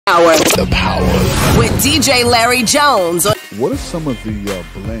The power. With DJ Larry Jones. What are some of the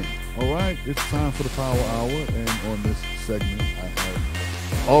blame? All right, it's time for the Power Hour, and on this segment, I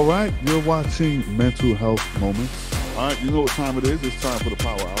have. All right, you're watching Mental Health Moments. All right, you know what time it is? It's time for the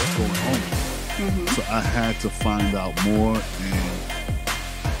Power Hour going home. So I had to find out more,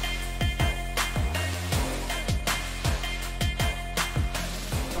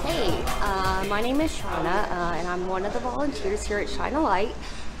 and my name is Shauna, and I'm one of the volunteers here at Shine a Light.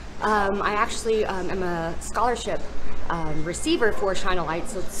 I actually am a scholarship receiver for Shine a Light,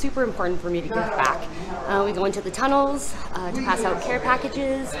 so it's super important for me to give back. We go into the tunnels to pass out care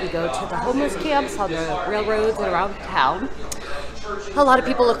packages. We go to the homeless camps on the railroads and around town. A lot of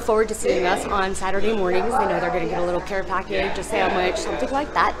people look forward to seeing us on Saturday mornings. They know they're going to get a little care package, a sandwich, something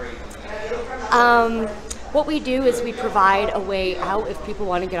like that. What we do is we provide a way out if people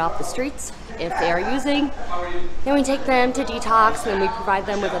want to get off the streets. If they are using, then we take them to detox, and we provide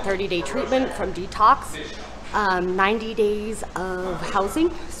them with a 30-day treatment from detox, 90 days of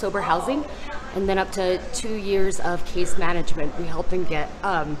housing, sober housing, and then up to 2 years of case management. We help them get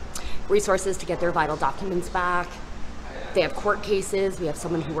resources to get their vital documents back. They have court cases. We have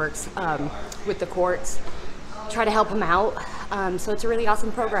someone who works with the courts, try to help them out. So it's a really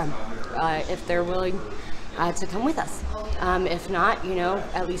awesome program if they're willing to come with us. If not, you know,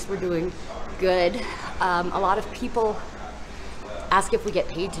 at least we're doing good. A lot of people ask if we get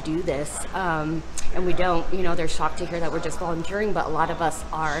paid to do this, and we don't. You know, they're shocked to hear that we're just volunteering, but a lot of us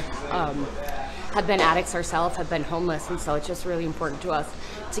are have been addicts ourselves, have been homeless, and so it's just really important to us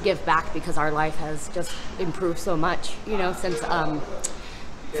to give back because our life has just improved so much, you know, since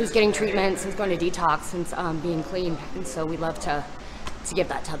getting treatment, since going to detox, since being clean, and so we love to give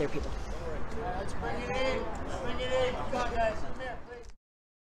that to other people. Let's bring it in. Bring it in. Come on, guys. Come here, please.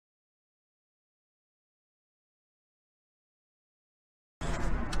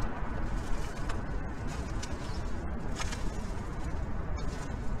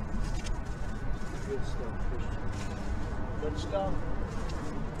 Good stuff, Christian. Good stuff.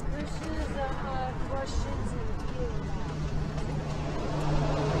 This is questions and Q&A.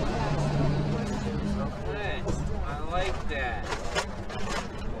 I like that.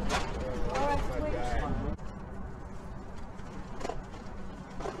 All right, please.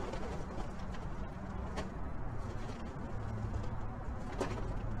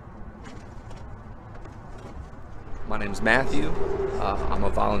 My name's Matthew. I'm a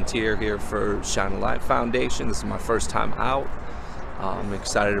volunteer here for Shine a Light Foundation. This is my first time out. I'm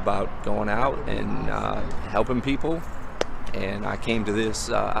excited about going out and helping people. And I came to this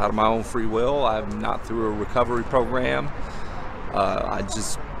out of my own free will. I'm not through a recovery program. I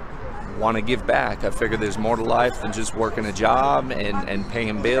just want to give back. I figure there's more to life than just working a job and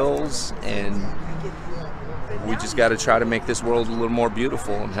paying bills. And we just got to try to make this world a little more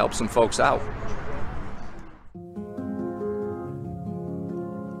beautiful and help some folks out.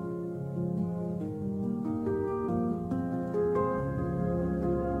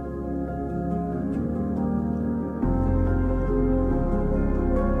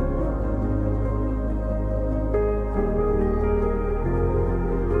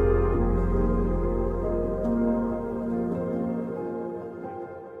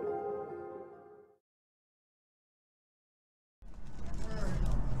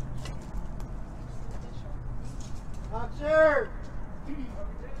 Officer!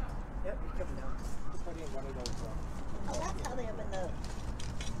 Yep, he's coming down. He's putting in one of those. Oh, that's how they open the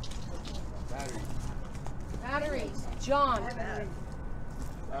Batteries. Batteries. John. battery.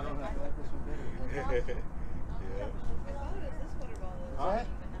 I don't have that. This one Yeah. Huh? I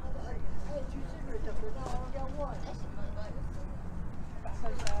had 2 cigarettes up there. Now I only got 1.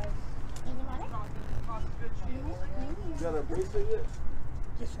 You got a bracelet yet?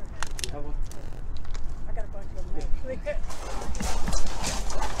 Yes, sir. You have one? I got a bunch of them next.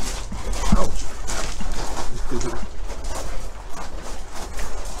 this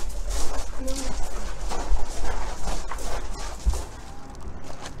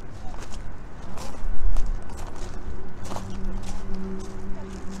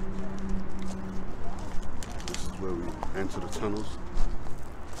is where we enter the tunnels.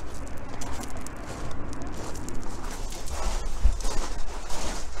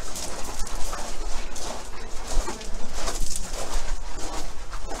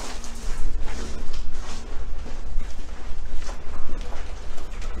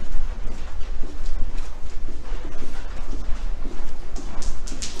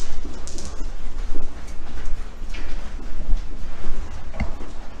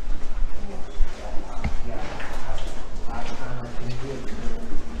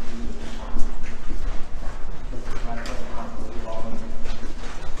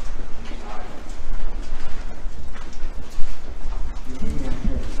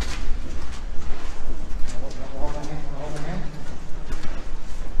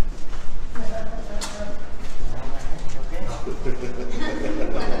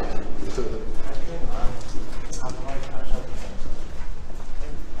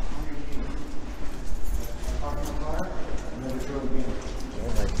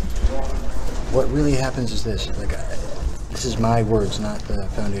 happens is this, like, this is my words, not the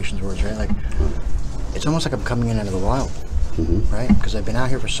foundation's words, right? Like, it's almost like I'm coming in out of the wild, right? Because I've been out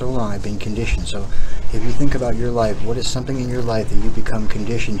here for so long, I've been conditioned. So if you think about your life, what is something in your life that you become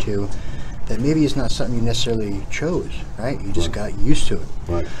conditioned to that maybe is not something you necessarily chose, right? You just got used to it.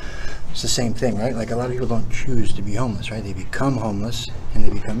 Right. It's the same thing, right? Like, a lot of people don't choose to be homeless, right? They become homeless and they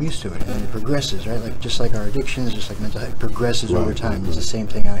become used to it, and then it progresses, right? Like, just like our addictions, just like mental health, it progresses over time. It's the same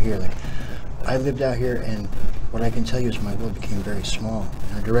thing out here. Like, I lived out here, and what I can tell you is my world became very small.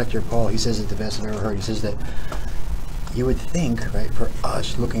 And our director, Paul, he says it the best I've ever heard. He says that you would think, right, for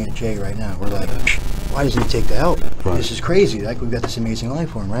us looking at Jay right now, we're like, why doesn't he take the help? Right. This is crazy. Like, we've got this amazing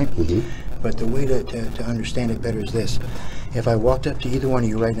life for him, right? But the way to understand it better is this. If I walked up to either one of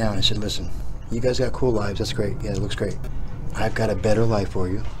you right now and I said, listen, you guys got cool lives, that's great. Yeah, it looks great. I've got a better life for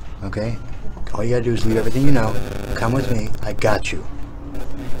you, okay? All you gotta do is leave everything you know, come with me, I got you.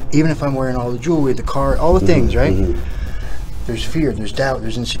 Even if I'm wearing all the jewelry, the car, all the things, right? There's fear, there's doubt,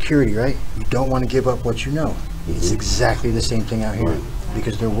 there's insecurity, right? You don't want to give up what you know. It's exactly the same thing out here.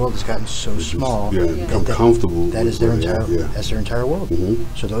 Because their world has gotten so small, become comfortable. That is their entire. Yeah. That's their entire world.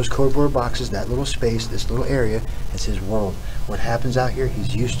 So those cardboard boxes, that little space, this little area, is his world. What happens out here,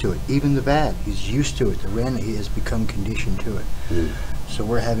 he's used to it. Even the bad, he's used to it. The random, he has become conditioned to it. So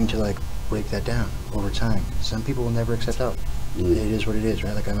we're having to, like, break that down over time. Some people will never accept help. It is what it is,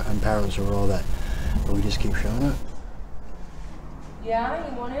 right? Like, I'm powerless over all that, but we just keep showing up.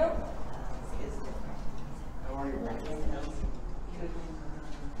 Yeah, you want help? How are you?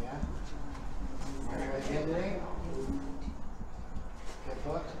 Today? Get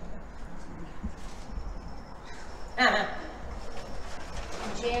fucked?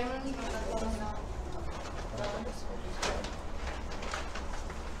 Jeremy?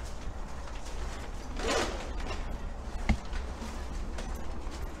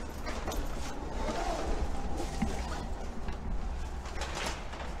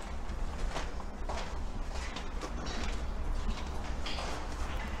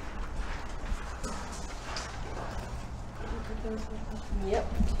 Yep.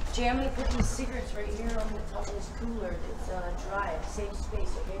 Jay, I'm gonna put these cigarettes right here on the top of this cooler. It's dry, safe space,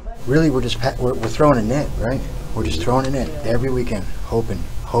 okay, bud? Really, we're just we're throwing a net, right? We're just throwing a net every weekend, hoping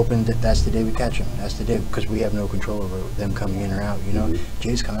that that's the day we catch them. That's the day, because we have no control over them coming in or out. You know,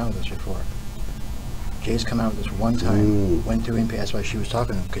 Jay's come out with us before. Jay's come out with us one time. Went through impact. That's why she was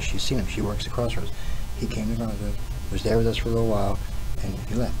talking to him, because she's seen him. She works at Crossroads. He came to Crossroads, was there with us for a little while, and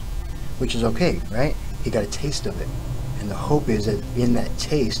he left, which is okay, right? He got a taste of it. And the hope is that in that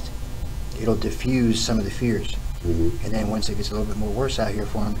taste, it'll diffuse some of the fears. And then once it gets a little bit more worse out here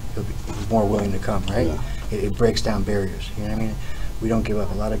for him, he's more willing to come, right? It breaks down barriers, you know what I mean? We don't give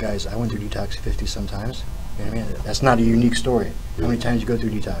up. A lot of guys, I went through detox 50 sometimes, you know what I mean? That's not a unique story. How many times you go through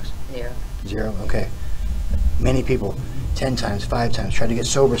detox? 0. 0, okay. Many people, 10 times, 5 times, try to get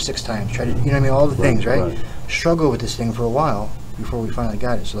sober 6 times, try to, you know what I mean? All the things, right? Struggle with this thing for a while before we finally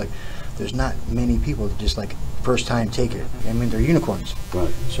got it. So, like, there's not many people that just, like, first time take it. I mean, they're unicorns.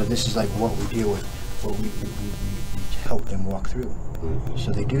 So this is like what we deal with, what we help them walk through.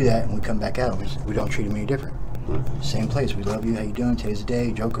 So they do that, and we come back out. We don't treat them any different. Same place. We love you. How you doing? Today's the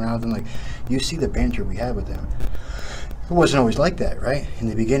day. Joke around with them. Like, you see the banter we have with them. It wasn't always like that, right? In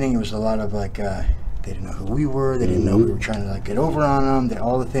the beginning, it was a lot of like, they didn't know who we were. They didn't know we were trying to, like, get over on them.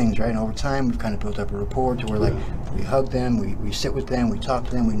 All the things, right? And over time, we've kind of built up a rapport to where, like, we hug them, we sit with them, we talk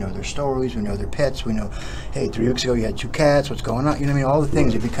to them, we know their stories, we know their pets, we know, hey, 3 weeks ago you had 2 cats, what's going on? You know what I mean? All the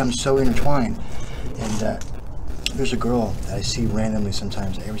things, it becomes so intertwined. And there's a girl that I see randomly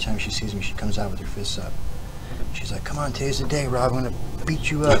sometimes. Every time she sees me, she comes out with her fists up. She's like, come on, today's the day, Rob, I'm gonna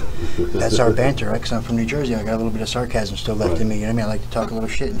beat you up. That's our banter, right? Because I'm from New Jersey, I got a little bit of sarcasm still left in me, you know what I mean? I like to talk a little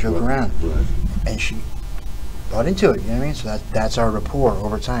shit and joke around. And she bought into it, you know what I mean? So that's our rapport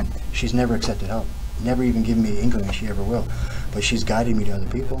over time. She's never accepted help. Never even given me the inkling she ever will. But she's guided me to other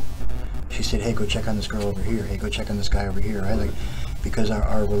people. She said, hey, go check on this girl over here. Hey, go check on this guy over here, right? Like, because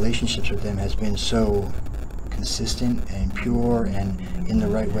our relationships with them has been so consistent and pure and in the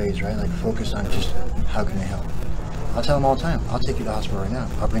right ways, right? Like, focused on just, how can I help? I'll tell them all the time, I'll take you to the hospital right now.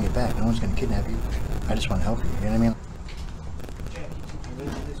 I'll bring it back. No one's going to kidnap you. I just want to help you. You know what I mean?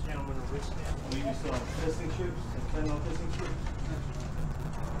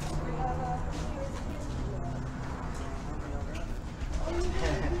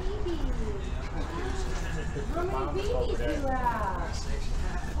 How many babies do you have?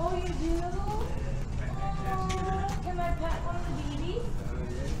 Oh, you do? Oh, can I pet one of the babies?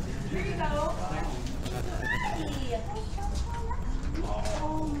 Here you go. Hey.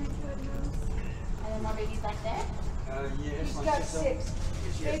 Oh my goodness. And then more babies back there? Yes. He's got 6.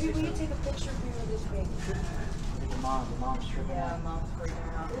 Baby, will you take a picture of me with this baby? Your mom's tripping. Yeah, mom's freaking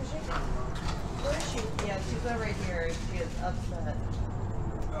out. Where is she? Yeah, she's over here. She is upset.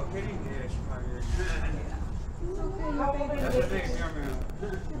 Oh, Kitty? Yeah, she's probably here. How old are That's you? the thing, young man.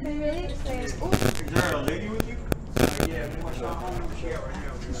 They really? Is there a lady with you? Yeah, we want to show home. She got right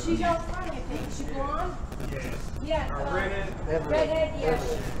now. She's out front, I think. She blonde? Yeah. Yeah. Redhead? Redhead,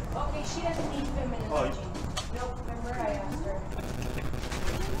 yeah. Okay, she doesn't need femininity. Oh. Nope, remember I asked her.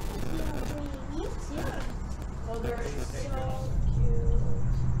 Told her she's so cute.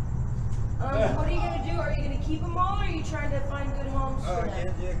 What are you going to do? Are you going to keep them all, or are you trying to find good homes for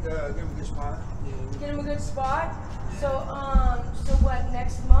them? Yeah, give him a good spot. Get them a good spot? So what,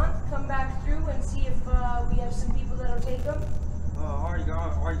 next month, come back through and see if we have some people that'll take them? I already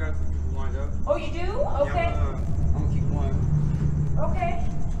got some people lined up. Oh, you do? Okay. Yeah, I'm gonna keep one. Okay.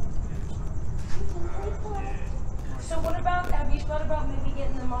 So what about, have you thought about maybe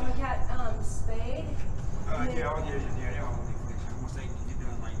getting the mama cat spayed? Yeah, they all need fixed. Once they get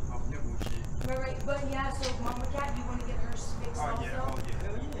done, like, off nipple and shit. Right, but yeah, so mama cat, you want to get her fixed Oh, also? yeah, hell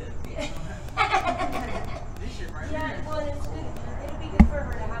yeah. This shit right Yeah, here. well, it's good. It'll be good for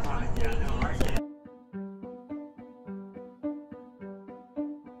her to have one baby.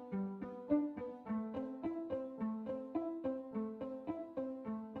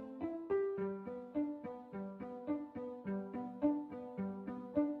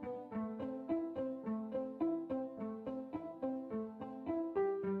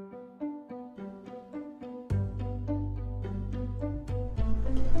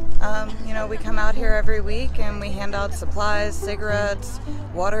 You know, we come out here every week and we hand out supplies, cigarettes,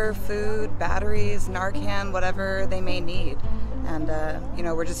 water, food, batteries, Narcan, whatever they may need. And, you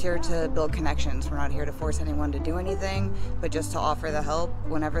know, we're just here to build connections. We're not here to force anyone to do anything, but just to offer the help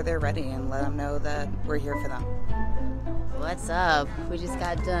whenever they're ready and let them know that we're here for them. What's up? We just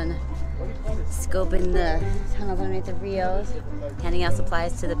got done scoping the tunnels underneath the Rios, handing out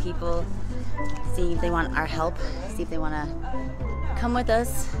supplies to the people, seeing if they want our help, see if they want to come with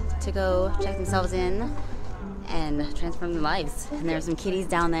us to go check themselves in and transform their lives. And there were some kitties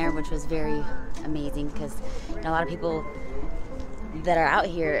down there, which was very amazing because a lot of people that are out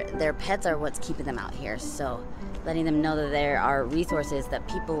here, their pets are what's keeping them out here. So letting them know that there are resources that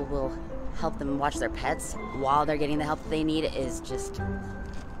people will help them watch their pets while they're getting the help that they need is just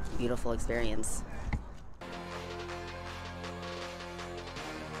a beautiful experience.